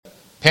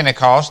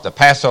Pentecost, the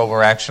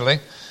Passover actually,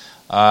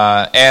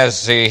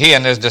 as he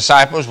and his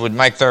disciples would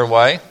make their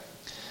way.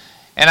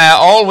 And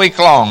all week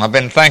long I've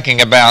been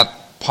thinking about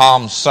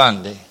Palm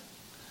Sunday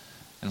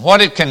and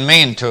what it can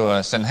mean to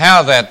us, and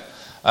how that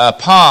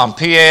Palm,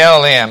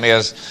 P-A-L-M,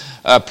 is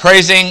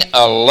praising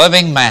a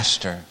loving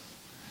master.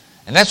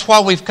 And that's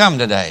why we've come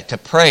today, to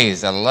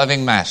praise a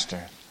loving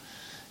master.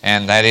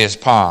 And that is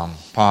Palm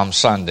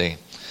Sunday.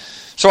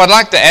 So I'd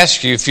like to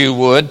ask you, if you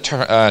would,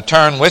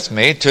 turn with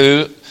me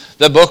to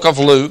the book of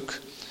Luke,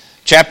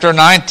 chapter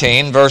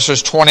 19,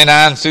 verses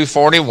 29 through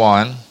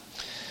 41.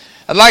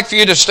 I'd like for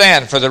you to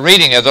stand for the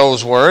reading of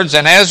those words,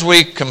 and as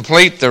we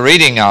complete the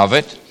reading of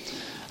it,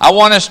 I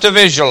want us to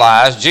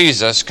visualize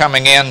Jesus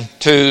coming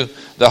into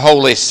the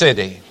holy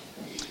city.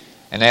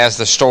 And as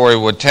the story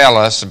would tell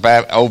us,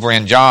 about over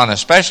in John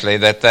especially,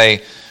 that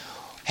they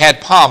had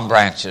palm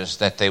branches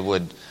that they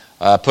would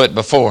put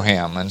before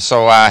him. And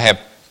so I have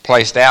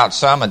placed out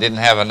some. I didn't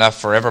have enough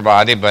for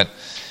everybody, but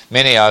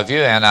many of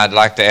you, and I'd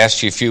like to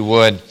ask you if you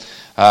would,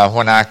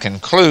 when I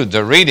conclude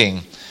the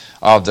reading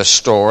of the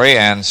story,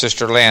 and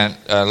Sister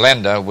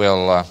Linda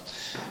will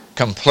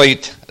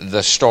complete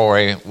the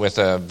story with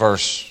a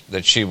verse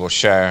that she will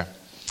share.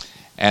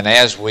 And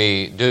as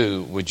we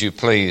do, would you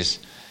please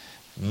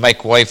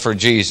make way for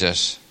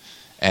Jesus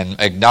and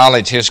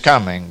acknowledge his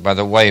coming by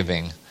the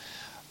waving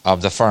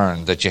of the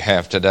fern that you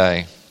have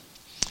today.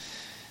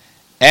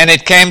 And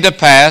it came to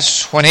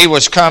pass, when he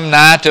was come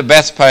nigh to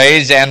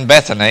Bethphage and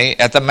Bethany,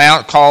 at the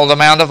mount called the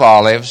Mount of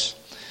Olives,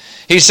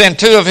 he sent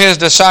two of his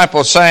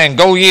disciples, saying,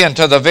 Go ye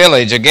into the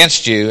village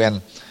against you,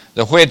 and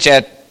the which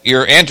at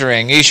your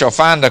entering ye shall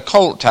find a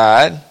colt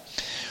tied,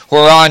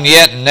 whereon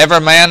yet never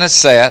man is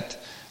set.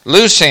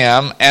 Loose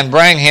him, and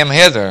bring him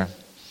hither.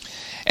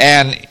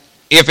 And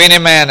if any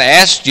man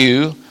ask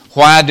you,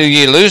 Why do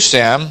ye loose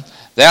him?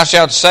 Thou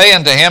shalt say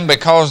unto him,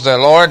 Because the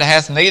Lord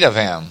hath need of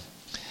him.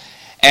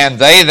 And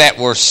they that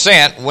were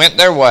sent went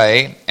their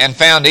way, and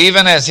found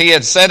even as he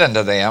had said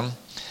unto them.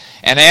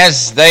 And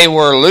as they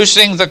were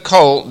loosing the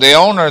colt, the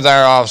owner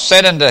thereof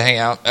said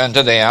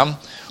unto them,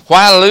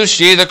 Why loose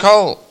ye the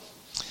colt?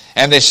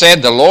 And they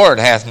said, The Lord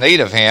hath need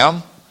of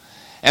him.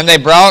 And they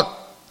brought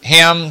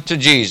him to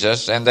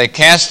Jesus, and they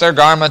cast their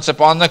garments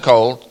upon the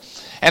colt,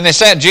 and they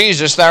set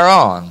Jesus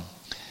thereon.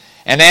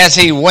 And as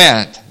he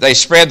went, they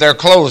spread their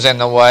clothes in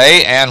the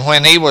way, and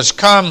when he was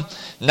come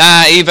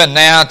nigh even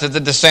now to the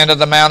descent of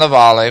the Mount of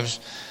Olives,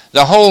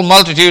 the whole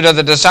multitude of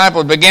the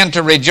disciples began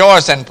to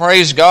rejoice and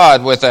praise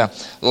God with a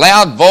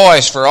loud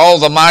voice for all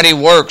the mighty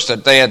works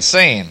that they had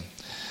seen,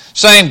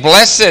 saying,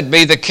 Blessed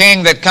be the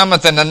King that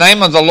cometh in the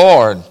name of the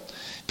Lord,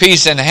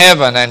 peace in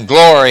heaven and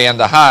glory in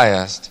the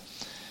highest.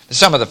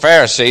 Some of the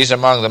Pharisees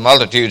among the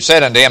multitude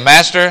said unto him,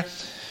 Master,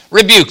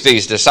 rebuke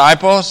these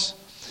disciples.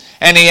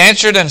 And he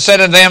answered and said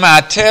unto them,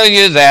 I tell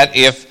you that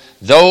if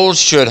those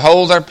should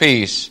hold their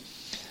peace,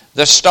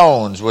 the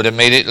stones would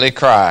immediately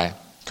cry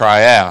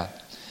out.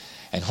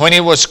 And when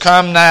he was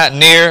come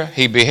near,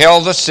 he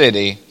beheld the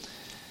city,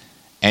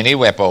 and he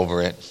wept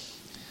over it.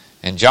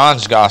 In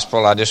John's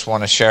Gospel, I just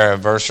want to share a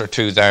verse or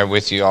two there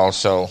with you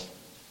also.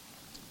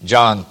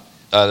 John,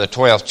 the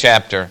 12th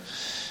chapter,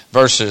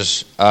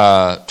 verses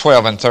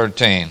 12 and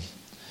 13.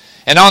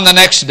 And on the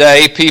next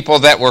day, people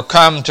that were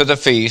come to the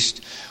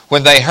feast,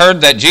 when they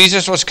heard that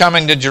Jesus was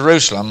coming to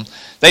Jerusalem,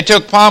 they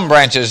took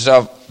branches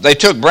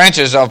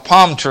of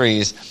palm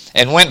trees,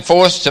 and went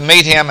forth to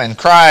meet him, and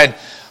cried,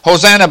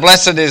 Hosanna,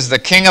 blessed is the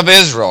King of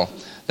Israel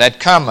that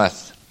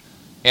cometh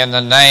in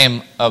the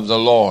name of the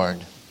Lord.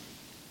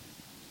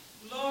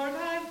 Lord,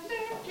 I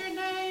lift your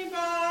name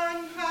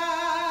on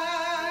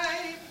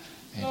high.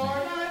 Amen. Lord,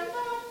 I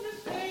love to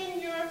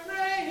sing your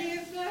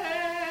praises.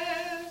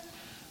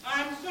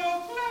 I'm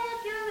so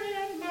glad you're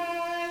in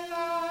my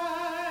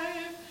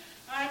life.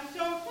 I'm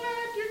so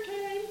glad you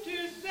came to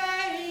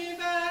save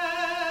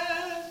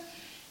us.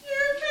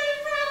 You came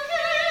from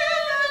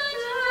heaven to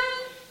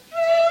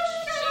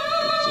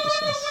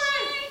show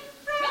away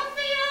from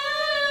the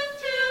earth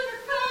to the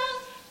cross.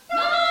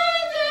 My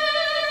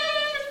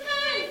debt is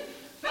paid.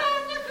 From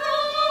the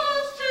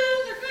cross to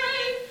the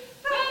grave,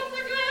 from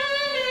the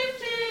grave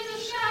to the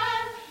sky.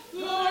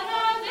 Lord, I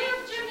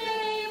lift your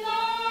name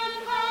on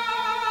high.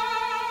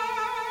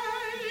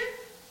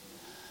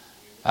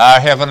 Our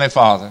Heavenly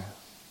Father,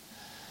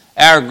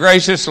 our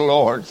gracious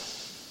Lord,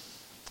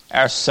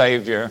 our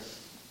Savior,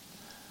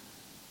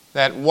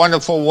 that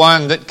wonderful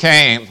one that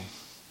came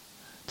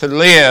to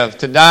live,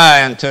 to die,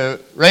 and to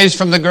raise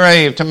from the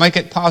grave, to make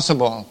it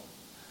possible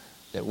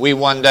that we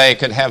one day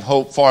could have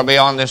hope far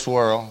beyond this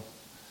world,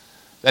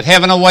 that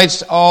heaven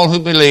awaits all who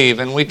believe.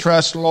 And we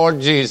trust,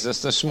 Lord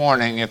Jesus, this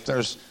morning, if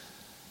there's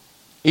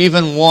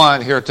even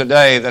one here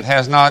today that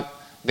has not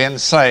been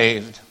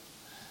saved,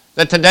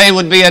 that today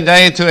would be a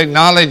day to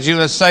acknowledge you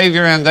as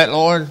Savior, and that,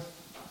 Lord,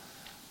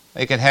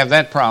 they could have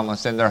that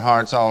promise in their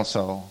hearts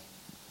also.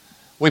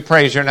 We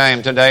praise your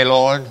name today,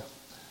 Lord.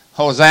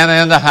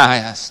 Hosanna in the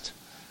highest,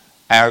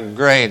 our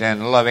great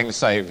and loving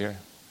Savior.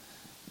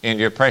 In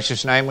your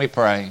precious name we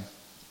pray.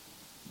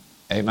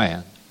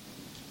 Amen.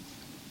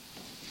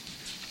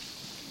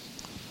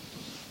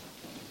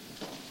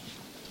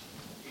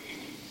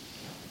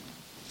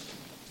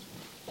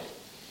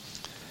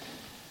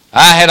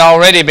 I had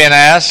already been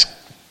asked,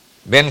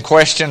 been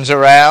questions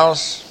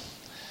aroused,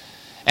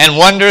 and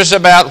wonders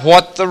about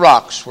what the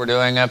rocks were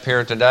doing up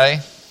here today.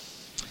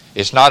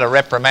 It's not a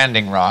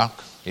reprimanding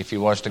rock, if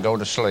you was to go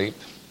to sleep.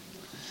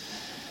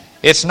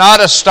 It's not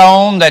a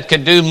stone that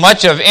could do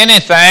much of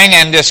anything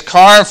and is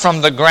carved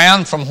from the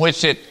ground from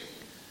which it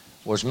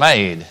was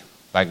made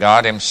by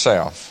God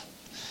Himself.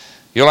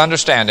 You'll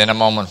understand in a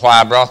moment why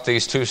I brought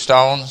these two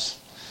stones.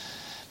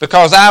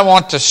 Because I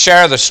want to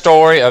share the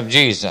story of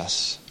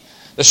Jesus.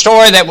 The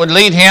story that would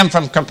lead Him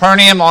from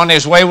Capernaum on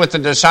His way with the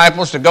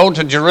disciples to go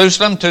to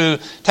Jerusalem to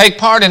take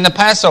part in the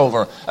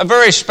Passover. A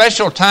very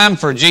special time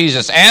for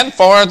Jesus and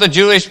for the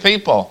Jewish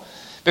people.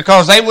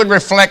 Because they would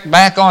reflect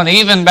back on,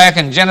 even back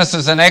in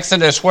Genesis and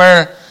Exodus,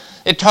 where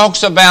it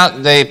talks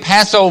about the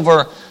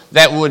Passover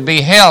that would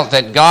be held,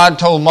 that God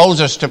told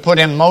Moses to put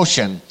in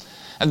motion.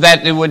 And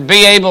that it would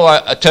be able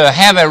to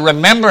have a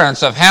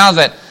remembrance of how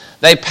that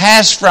they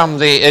passed from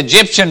the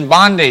Egyptian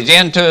bondage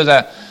into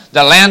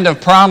the land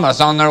of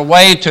promise on their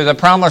way to the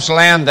promised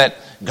land that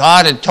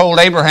God had told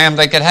Abraham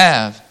they could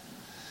have.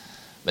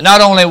 But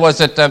not only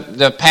was it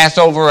the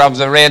Passover of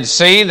the Red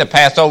Sea, the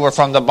Passover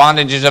from the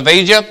bondages of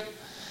Egypt,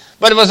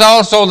 but it was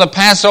also the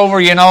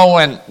Passover,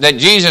 that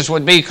Jesus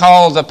would be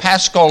called the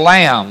Paschal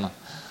Lamb,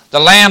 the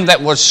lamb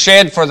that was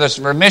shed for the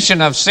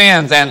remission of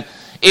sins. And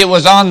it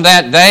was on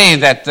that day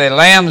that the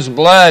lamb's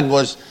blood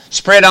was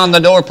spread on the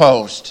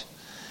doorpost,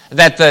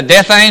 that the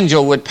death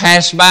angel would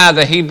pass by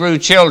the Hebrew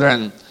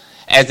children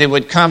as they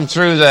would come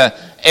through the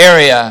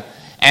area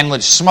and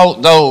would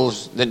smote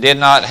those that did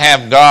not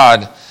have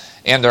God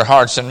in their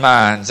hearts and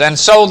minds. And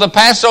so the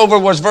Passover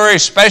was very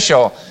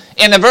special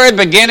in the very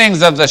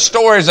beginnings of the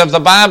stories of the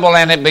Bible,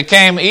 and it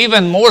became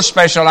even more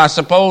special, I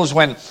suppose,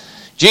 when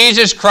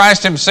Jesus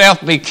Christ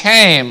Himself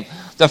became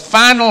the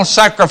final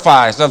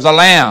sacrifice of the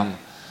Lamb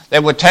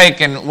that would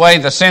take away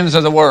the sins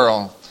of the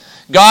world.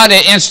 God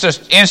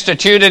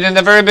instituted in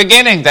the very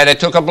beginning that it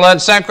took a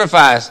blood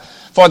sacrifice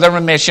for the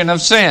remission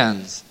of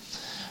sins.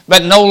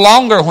 But no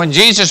longer when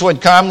Jesus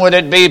would come would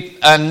it be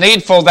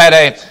needful that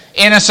an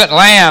innocent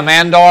lamb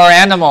and or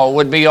animal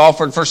would be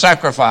offered for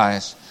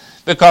sacrifice,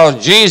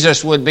 because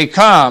Jesus would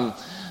become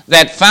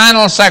that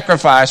final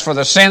sacrifice for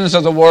the sins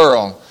of the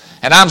world.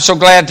 And I'm so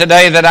glad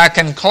today that I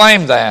can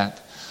claim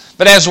that.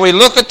 But as we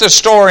look at the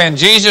story and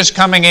Jesus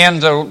coming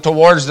in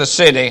towards the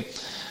city,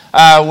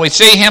 we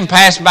see Him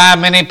pass by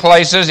many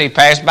places. He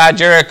passed by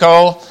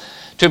Jericho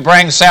to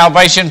bring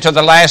salvation to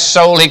the last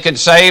soul He could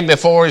save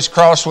before His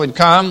cross would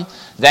come.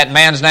 That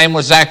man's name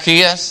was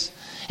Zacchaeus.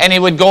 And He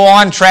would go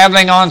on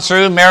traveling on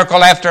through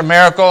miracle after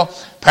miracle,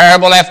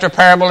 parable after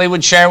parable He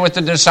would share with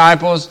the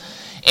disciples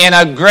in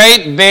a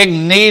great big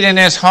need in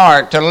His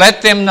heart to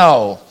let them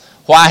know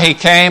why He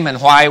came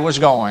and why He was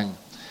going.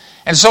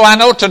 And so I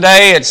know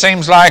today it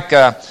seems like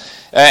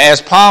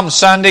as Palm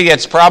Sunday,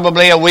 it's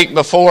probably a week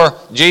before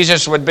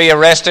Jesus would be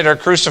arrested or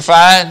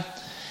crucified.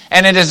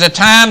 And it is a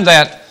time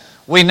that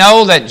we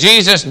know that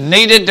Jesus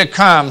needed to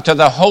come to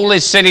the holy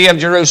city of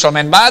Jerusalem.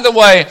 And by the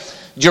way,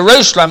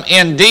 Jerusalem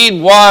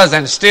indeed was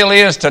and still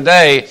is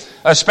today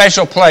a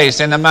special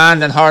place in the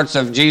mind and hearts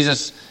of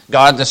Jesus,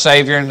 God the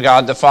Savior, and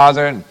God the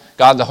Father, and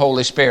God the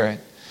Holy Spirit.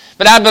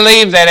 But I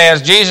believe that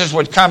as Jesus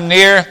would come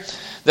near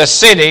the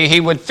city, He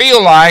would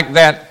feel like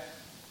that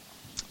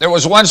there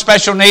was one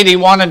special need He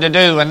wanted to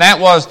do, and that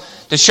was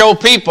to show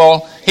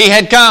people He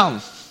had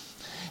come.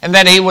 And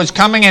that He was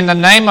coming in the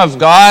name of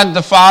God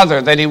the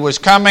Father, that He was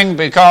coming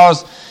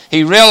because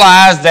He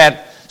realized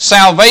that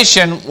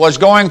salvation was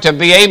going to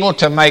be able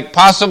to make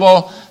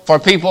possible for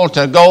people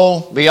to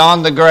go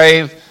beyond the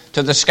grave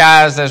to the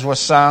skies, as was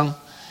sung.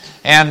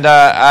 And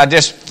I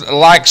just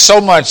like so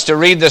much to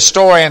read this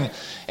story.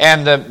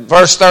 And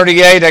verse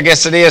 38, I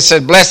guess it is,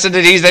 said, "Blessed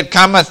is he that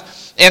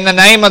cometh in the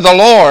name of the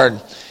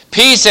Lord,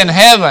 peace in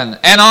heaven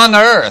and on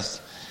earth."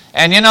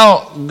 And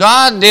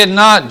God did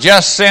not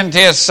just send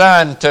His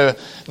Son to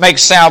make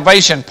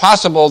salvation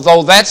possible,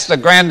 though that's the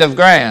grand of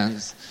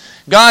grands.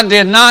 God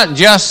did not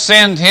just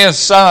send His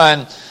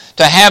Son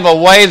to have a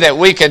way that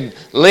we could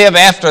live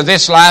after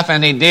this life,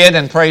 and He did,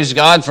 and praise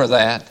God for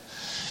that.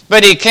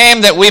 But He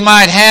came that we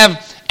might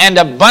have an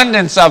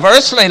abundance of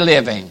earthly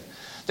living,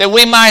 that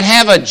we might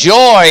have a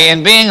joy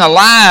in being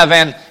alive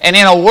and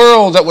in a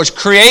world that was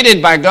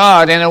created by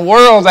God, in a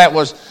world that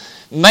was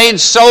made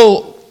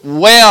so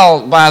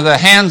well by the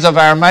hands of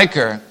our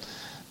Maker,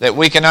 that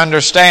we can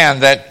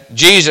understand that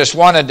Jesus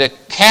wanted to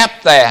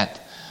cap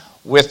that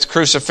with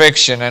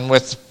crucifixion and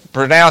with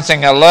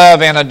pronouncing a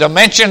love in a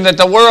dimension that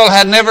the world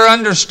had never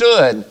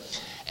understood.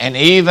 And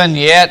even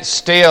yet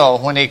still,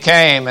 when He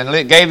came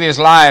and gave His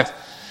life,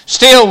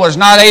 still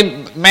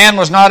man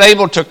was not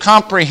able to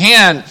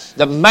comprehend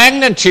the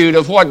magnitude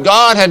of what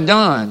God had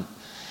done.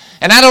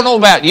 And I don't know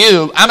about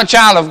you, I'm a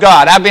child of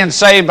God. I've been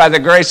saved by the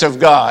grace of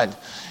God.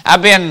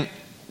 I've been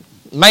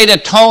made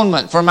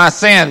atonement for my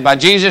sin by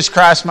Jesus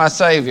Christ my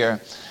Savior.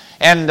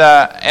 And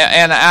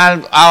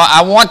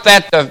I want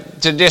that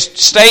to just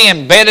stay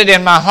embedded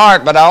in my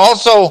heart, but I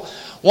also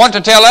want to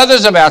tell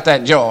others about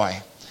that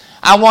joy.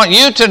 I want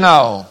you to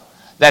know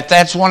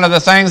that's one of the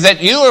things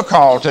that you are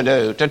called to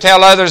do, to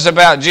tell others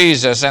about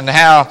Jesus and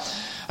how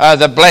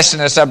the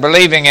blessedness of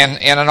believing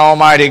in an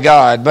almighty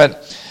God.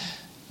 But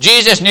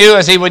Jesus knew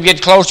as he would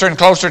get closer and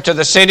closer to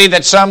the city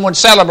that some would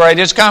celebrate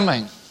his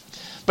coming.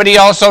 But he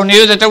also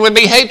knew that there would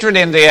be hatred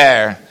in the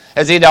air,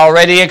 as he'd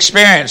already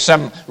experienced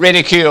some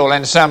ridicule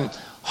and some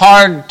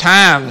hard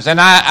times. And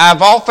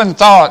I've often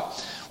thought,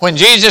 when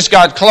Jesus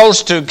got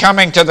close to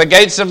coming to the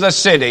gates of the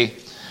city,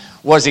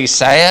 was he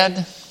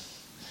sad?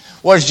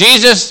 Was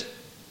Jesus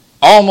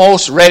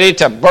almost ready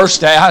to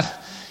burst out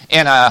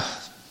in a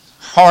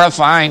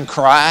horrifying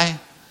cry?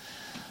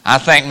 I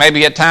think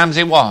maybe at times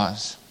he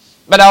was.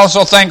 But I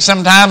also think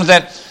sometimes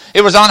that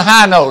it was on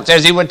high notes,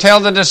 as he would tell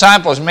the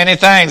disciples many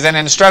things and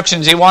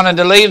instructions he wanted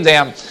to leave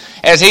them,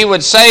 as he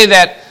would say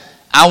that,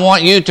 I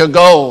want you to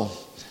go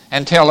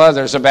and tell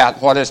others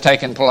about what has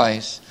taken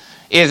place.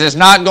 It is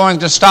not going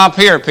to stop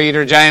here,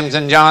 Peter, James,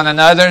 and John, and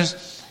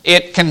others.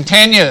 It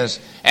continues.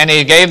 And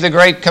he gave the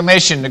Great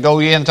Commission to go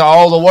into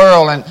all the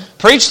world and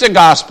preach the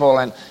gospel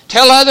and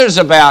tell others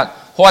about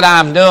what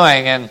I'm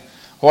doing and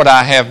what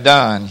I have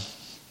done.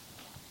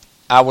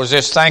 I was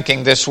just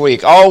thinking this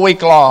week, all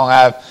week long,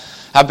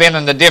 I've been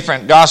in the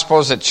different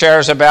gospels that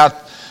shares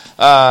about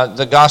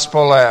the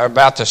gospel,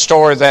 about the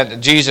story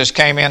that Jesus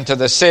came into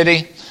the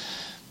city.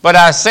 But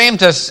I seem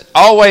to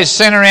always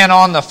center in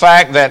on the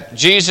fact that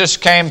Jesus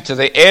came to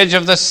the edge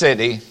of the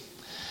city.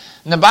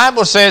 And the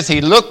Bible says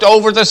he looked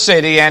over the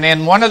city, and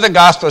in one of the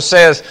Gospels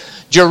says,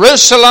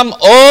 Jerusalem,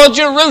 oh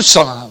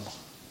Jerusalem,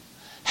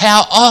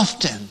 how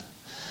often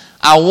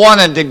I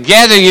wanted to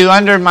gather you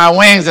under my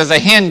wings as a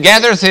hen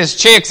gathers his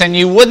chicks, and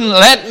you wouldn't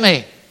let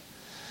me.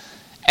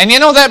 And you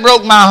know, that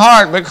broke my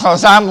heart,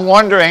 because I'm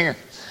wondering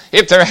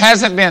if there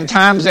hasn't been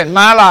times in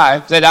my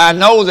life that I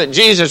know that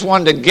Jesus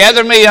wanted to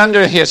gather me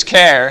under his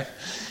care,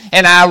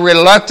 and I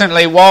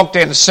reluctantly walked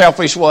in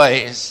selfish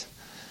ways.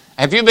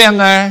 Have you been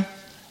there?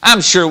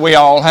 I'm sure we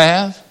all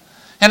have.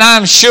 And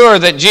I'm sure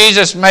that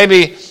Jesus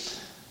maybe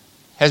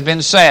has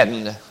been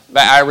saddened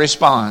by our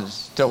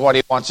response to what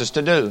he wants us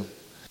to do.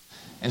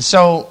 And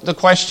so the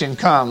question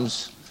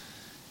comes,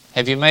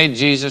 have you made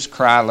Jesus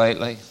cry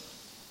lately?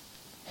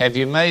 Have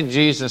you made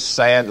Jesus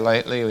sad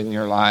lately in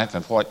your life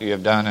of what you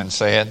have done and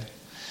said?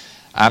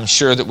 I'm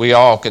sure that we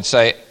all could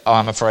say, oh,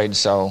 I'm afraid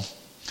so.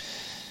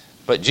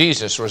 But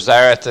Jesus was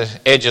there at the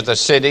edge of the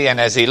city, and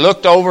as he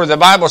looked over, the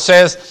Bible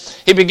says,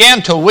 he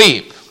began to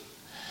weep.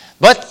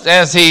 But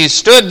as he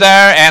stood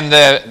there, and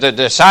the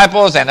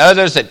disciples and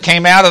others that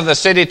came out of the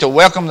city to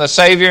welcome the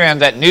Savior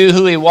and that knew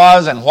who he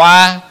was and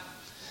why,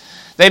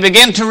 they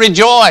began to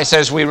rejoice,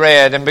 as we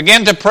read, and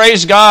began to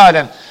praise God.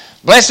 And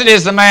blessed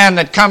is the man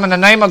that come in the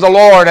name of the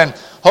Lord, and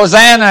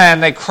Hosanna,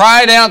 and they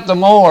cried out the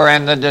more.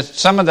 And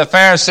some of the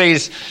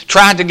Pharisees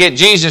tried to get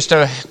Jesus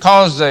to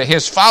cause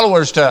his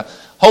followers to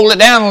hold it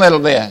down a little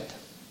bit.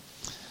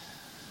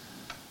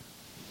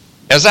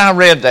 As I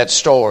read that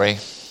story,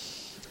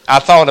 I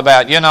thought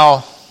about,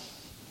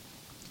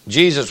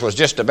 Jesus was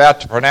just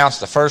about to pronounce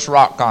the first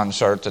rock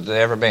concert that had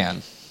ever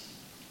been.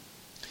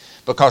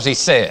 Because he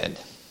said,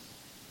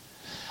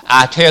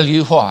 I tell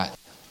you what,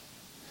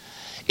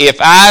 if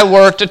I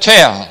were to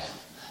tell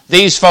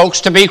these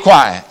folks to be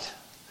quiet,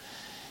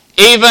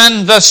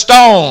 even the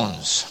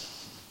stones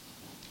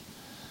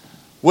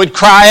would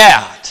cry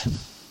out.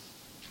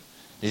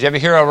 Did you ever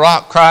hear a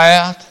rock cry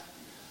out?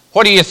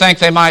 What do you think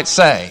they might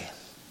say?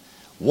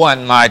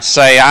 One might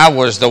say, I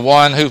was the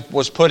one who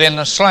was put in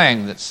the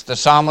sling that the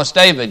psalmist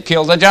David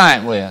killed the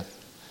giant with.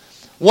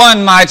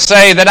 One might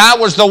say that I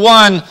was the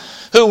one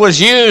who was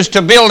used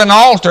to build an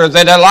altar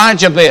that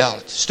Elijah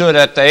built. Stood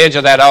at the edge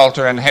of that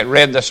altar and had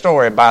read the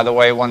story, by the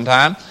way, one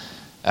time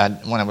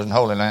when I was in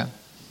Holy Land.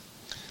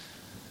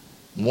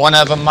 One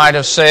of them might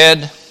have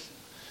said,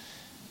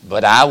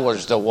 but I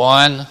was the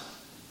one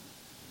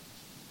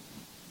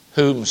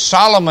whom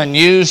Solomon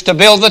used to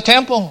build the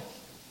temple.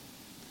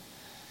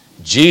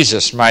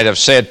 Jesus might have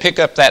said, pick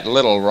up that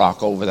little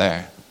rock over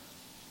there.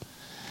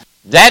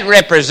 That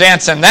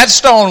represents, and that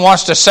stone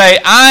wants to say,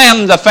 I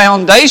am the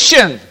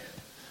foundation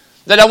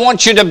that I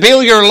want you to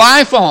build your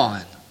life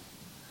on.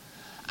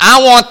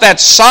 I want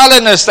that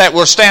solidness that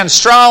will stand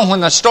strong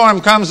when the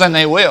storm comes, and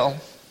they will.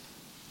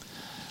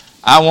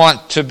 I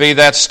want to be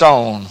that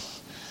stone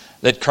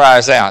that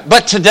cries out.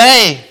 But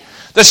today,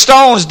 the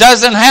stones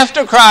doesn't have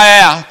to cry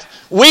out.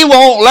 We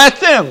won't let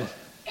them,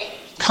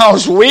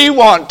 because we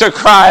want to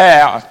cry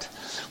out.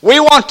 We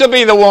want to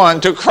be the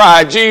one to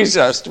cry,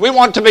 Jesus. We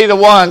want to be the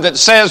one that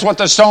says what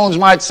the stones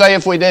might say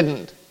if we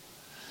didn't.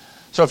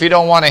 So if you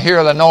don't want to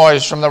hear the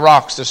noise from the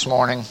rocks this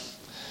morning,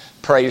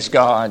 praise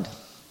God.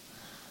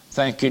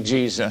 Thank you,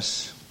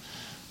 Jesus,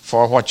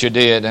 for what you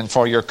did and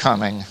for your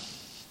coming.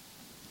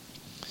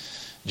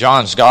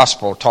 John's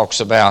Gospel talks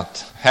about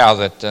how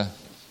that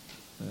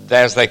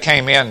as they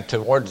came in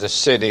towards the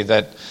city,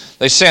 that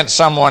they sent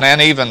someone,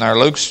 and even their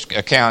Luke's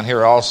account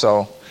here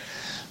also,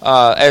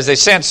 as they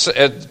sent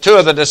two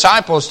of the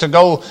disciples to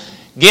go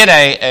get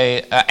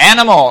a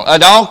animal, a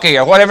donkey,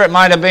 or whatever it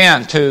might have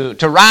been,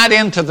 to ride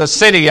into the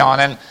city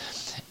on.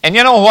 And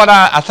you know what?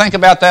 I think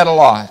about that a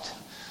lot.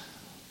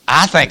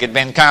 I think it'd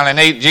been kind of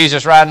neat,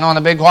 Jesus riding on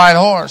a big white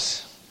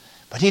horse.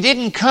 But he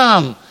didn't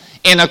come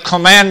in a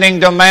commanding,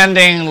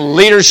 demanding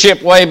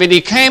leadership way, but he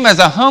came as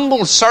a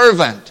humble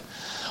servant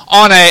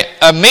on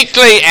a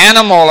meekly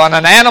animal, on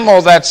an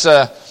animal that's,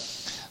 the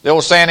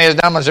old saying is,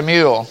 dumb as a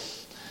mule.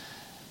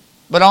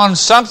 But on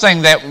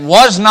something that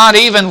was not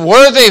even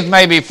worthy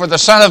maybe for the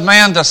Son of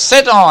Man to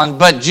sit on.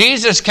 But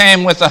Jesus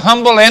came with a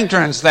humble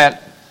entrance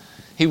that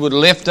he would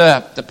lift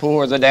up the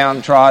poor, the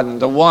downtrodden,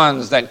 the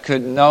ones that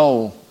could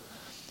know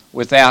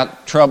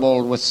without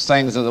trouble with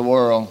things of the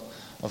world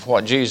of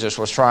what Jesus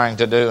was trying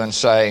to do and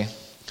say.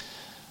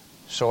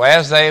 So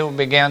as they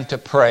began to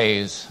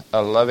praise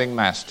a loving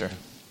Master,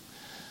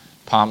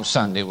 Palm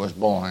Sunday was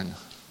born. It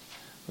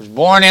was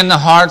born in the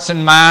hearts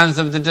and minds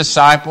of the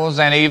disciples,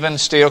 and even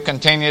still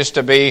continues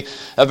to be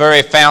a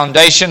very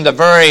foundation, the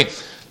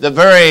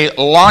very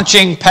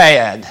launching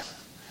pad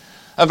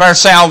of our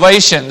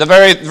salvation, the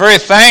very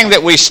thing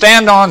that we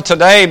stand on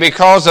today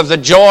because of the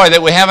joy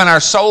that we have in our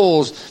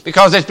souls,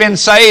 because it's been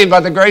saved by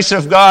the grace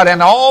of God,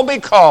 and all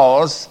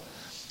because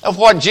of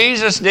what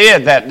Jesus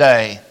did that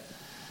day.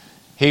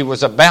 He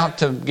was about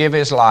to give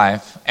his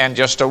life, and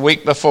just a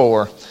week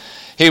before,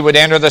 he would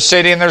enter the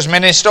city, and there's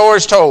many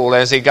stories told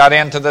as he got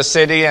into the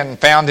city and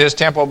found his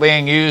temple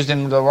being used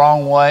in the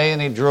wrong way,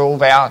 and he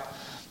drove out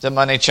the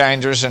money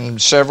changers,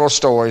 and several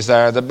stories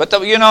there. But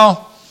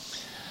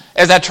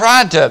as I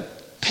tried to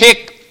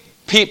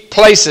pick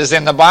places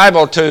in the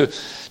Bible to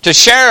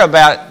share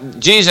about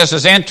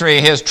Jesus'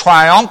 entry, his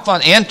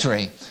triumphant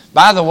entry.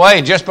 By the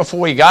way, just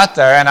before he got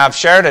there, and I've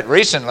shared it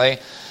recently,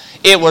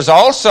 it was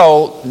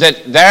also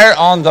that there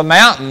on the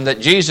mountain that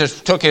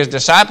Jesus took his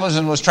disciples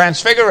and was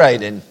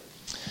transfigurated.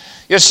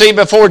 You see,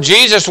 before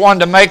Jesus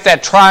wanted to make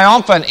that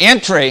triumphant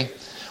entry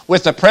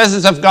with the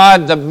presence of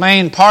God, the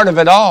main part of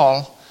it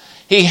all,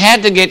 he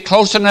had to get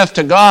close enough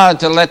to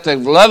God to let the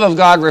love of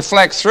God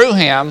reflect through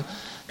him,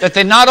 that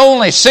they not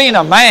only seen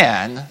a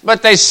man,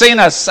 but they seen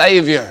a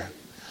Savior.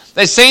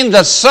 They seen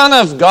the Son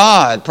of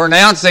God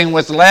pronouncing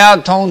with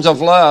loud tones of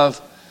love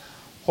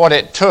what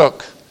it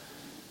took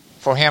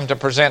for him to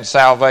present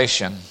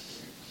salvation.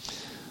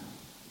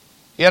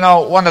 You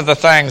know, one of the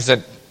things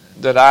that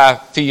I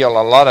feel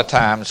a lot of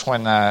times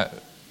when I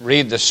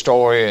read the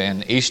story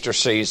in Easter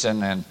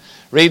season and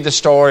read the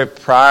story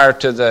prior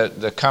to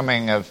the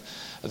coming of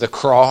the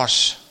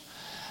cross,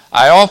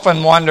 I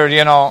often wondered,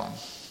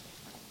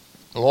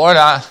 Lord,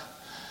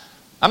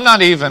 I'm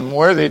not even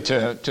worthy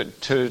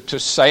to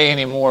say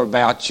any more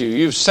about you.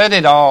 You've said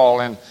it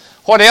all, and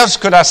what else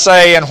could I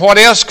say, and what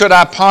else could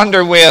I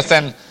ponder with?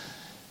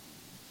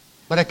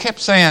 But I kept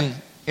saying,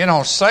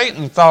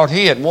 Satan thought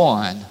he had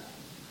won.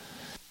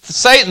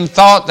 Satan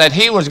thought that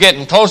he was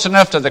getting close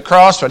enough to the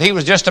cross, but he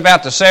was just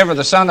about to sever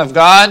the Son of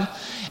God,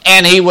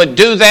 and he would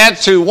do that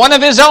through one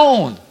of his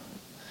own.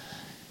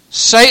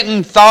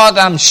 Satan thought,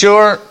 I'm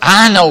sure,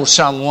 I know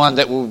someone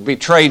that will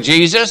betray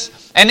Jesus,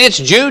 and it's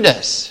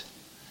Judas.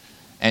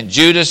 And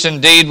Judas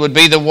indeed would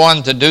be the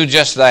one to do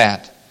just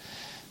that,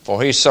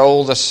 for he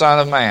sold the Son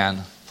of Man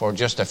for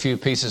just a few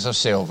pieces of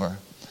silver.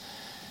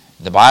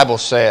 The Bible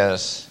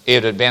says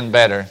it had been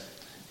better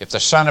if the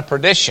son of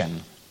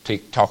perdition,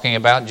 talking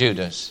about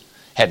Judas,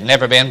 had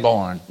never been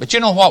born. But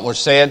you know what was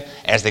said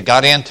as they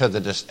got into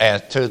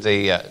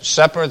the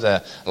supper,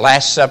 the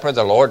Last Supper,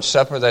 the Lord's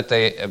Supper that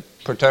they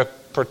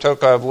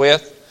partook of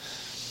with?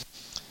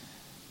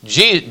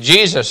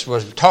 Jesus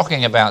was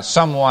talking about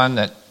someone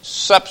that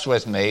sups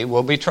with me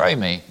will betray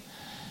me.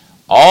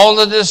 All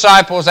the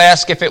disciples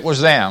asked if it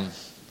was them.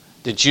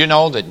 Did you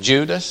know that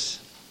Judas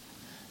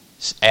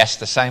asked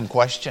the same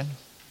question?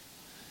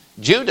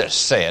 Judas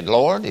said,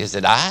 Lord, is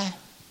it I?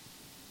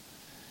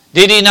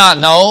 Did he not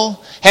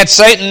know? Had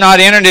Satan not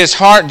entered his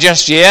heart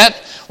just yet?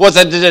 Was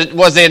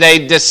it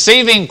a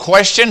deceiving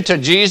question to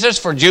Jesus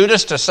for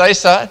Judas to say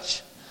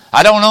such?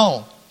 I don't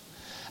know.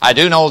 I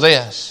do know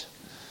this,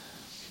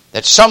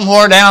 that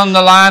somewhere down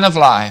the line of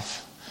life,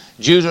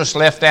 Judas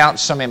left out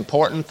some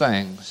important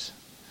things.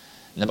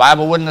 And the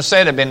Bible wouldn't have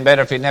said it had been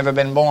better if he'd never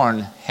been born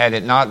had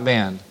it not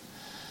been.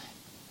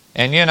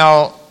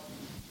 And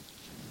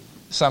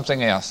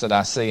something else that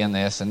I see in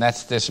this, and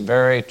that's this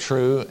very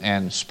true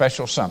and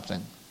special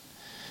something.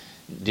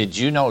 Did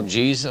you know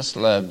Jesus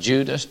loved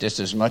Judas just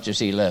as much as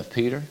he loved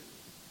Peter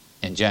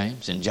and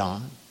James and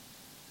John?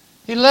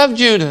 He loved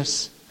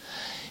Judas.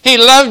 He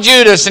loved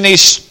Judas, and he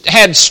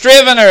had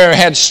striven or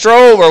had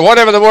strove or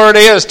whatever the word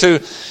is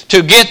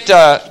to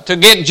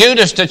get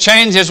Judas to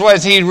change his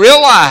ways. He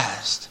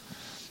realized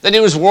that he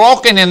was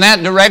walking in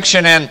that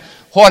direction, and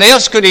what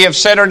else could he have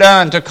said or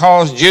done to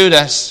cause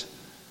Judas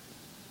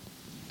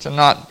to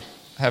not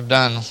have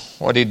done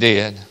what he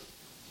did?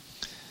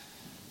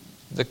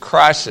 The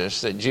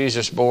crisis that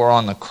Jesus bore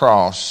on the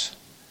cross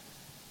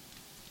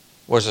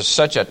was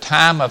such a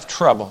time of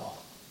trouble,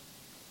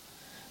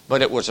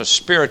 but it was a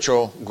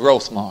spiritual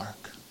growth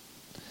mark.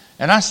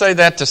 And I say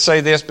that to say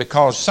this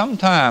because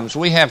sometimes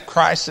we have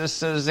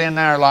crises in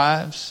our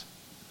lives,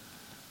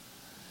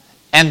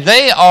 and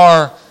they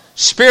are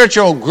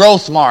spiritual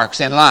growth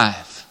marks in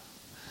life.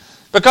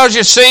 Because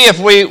you see, if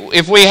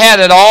we had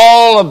it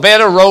all a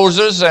bed of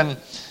roses and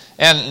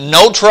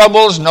no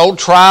troubles, no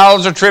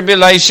trials or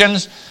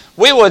tribulations,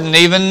 we wouldn't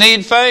even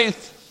need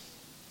faith.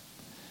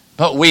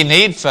 But we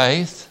need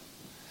faith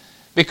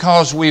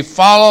because we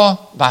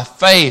follow by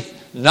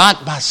faith,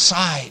 not by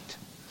sight.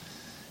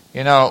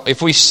 You know,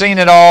 if we seen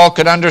it all,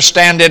 could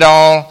understand it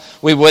all,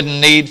 we wouldn't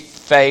need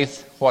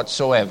faith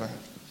whatsoever.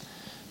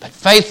 But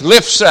faith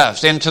lifts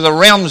us into the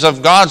realms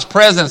of God's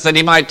presence that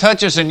He might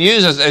touch us and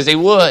use us as He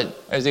would,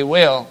 as He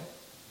will.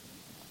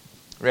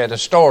 Read a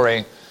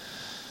story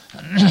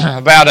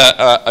about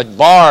a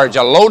barge,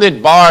 a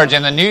loaded barge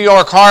in the New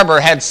York harbor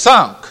had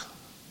sunk.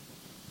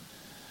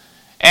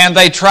 And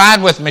they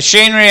tried with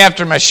machinery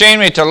after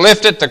machinery to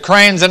lift it. The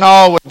cranes and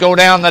all would go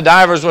down, the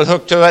divers would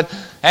hook to it,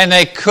 and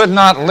they could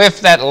not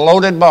lift that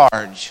loaded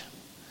barge.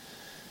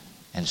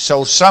 And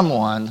so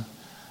someone,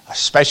 a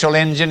special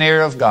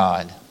engineer of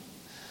God,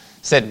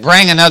 said,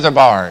 bring another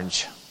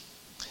barge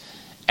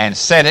and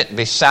set it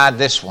beside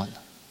this one.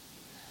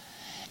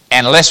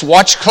 And let's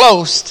watch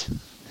close.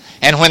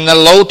 And when the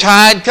low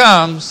tide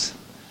comes,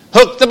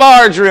 hook the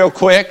barge real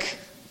quick.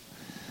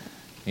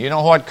 You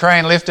know what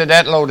crane lifted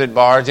that loaded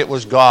barge? It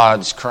was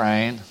God's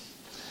crane.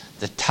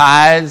 The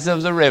tides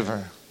of the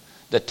river,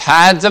 the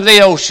tides of the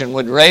ocean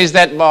would raise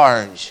that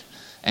barge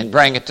and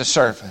bring it to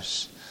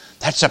surface.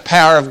 That's the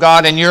power of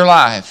God in your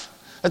life.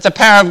 That's the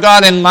power of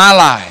God in my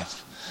life.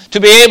 To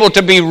be able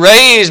to be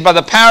raised by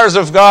the powers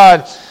of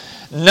God,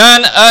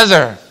 none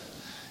other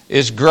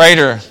is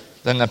greater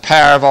than the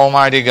power of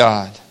Almighty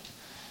God.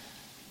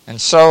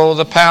 And so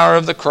the power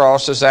of the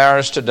cross is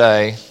ours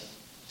today,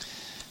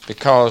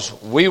 because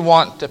we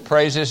want to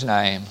praise His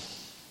name.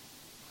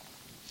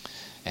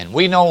 And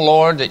we know,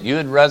 Lord, that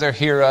You'd rather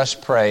hear us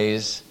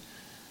praise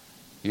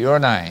Your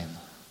name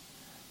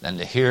than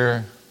to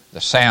hear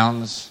the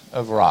sounds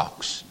of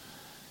rocks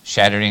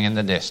shattering in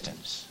the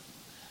distance.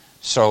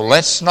 So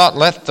let's not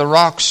let the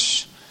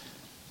rocks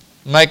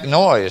make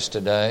noise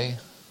today,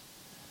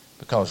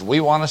 because we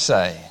want to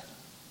say,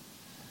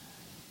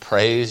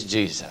 praise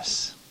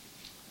Jesus.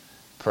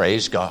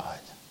 Praise God.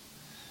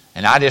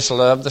 And I just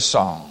love the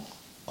song,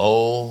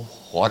 oh,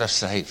 what a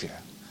Savior.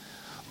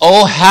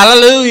 Oh,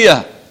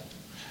 hallelujah.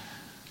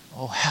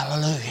 Oh,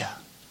 hallelujah.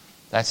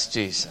 That's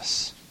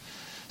Jesus.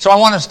 So I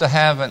want us to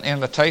have an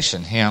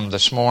invitation hymn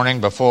this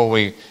morning before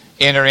we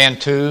enter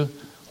into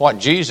what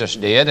Jesus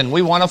did, and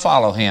we want to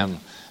follow Him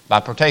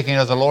by partaking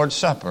of the Lord's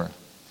Supper.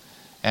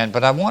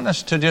 But I want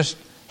us to just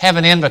have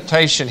an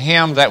invitation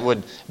hymn that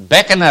would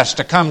beckon us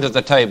to come to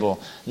the table.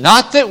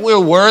 Not that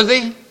we're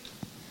worthy,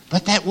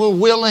 but that we're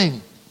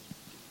willing.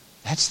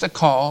 That's the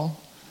call.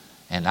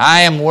 And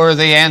I am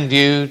worthy, and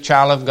you,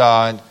 child of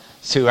God,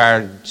 through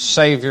our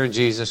Savior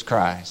Jesus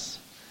Christ.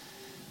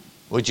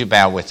 Would you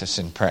bow with us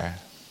in prayer?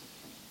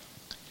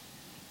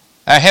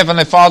 Our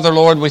Heavenly Father,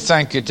 Lord, we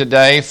thank You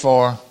today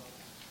for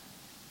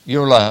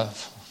Your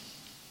love.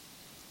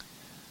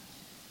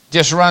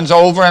 Just runs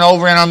over and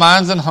over in our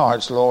minds and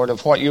hearts, Lord,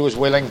 of what You was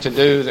willing to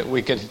do that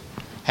we could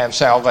have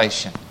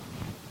salvation.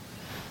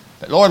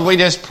 But Lord, we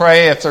just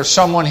pray if there's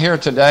someone here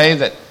today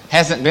that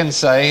hasn't been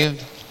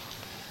saved,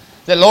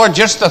 that Lord,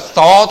 just the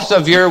thoughts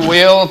of Your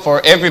will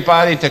for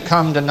everybody to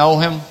come to know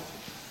Him,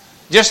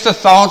 just the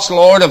thoughts,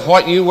 Lord, of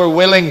what You were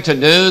willing to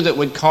do that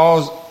would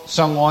cause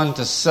someone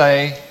to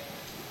say,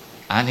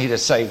 I need a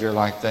Savior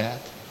like that.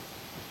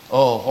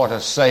 Oh, what a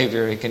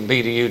Savior He can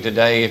be to you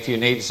today if you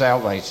need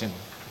salvation.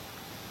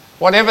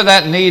 Whatever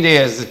that need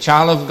is, the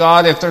child of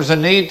God, if there's a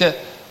need to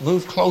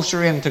move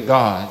closer into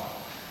God,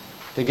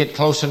 to get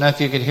close enough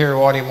you can hear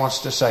what He wants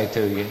to say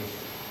to you.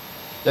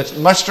 Let's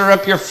muster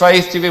up your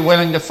faith to be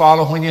willing to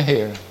follow when you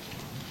hear.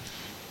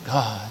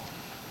 God,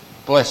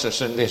 bless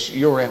us in this,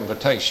 Your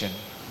invitation.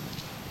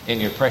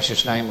 In Your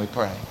precious name we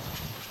pray.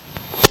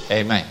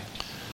 Amen.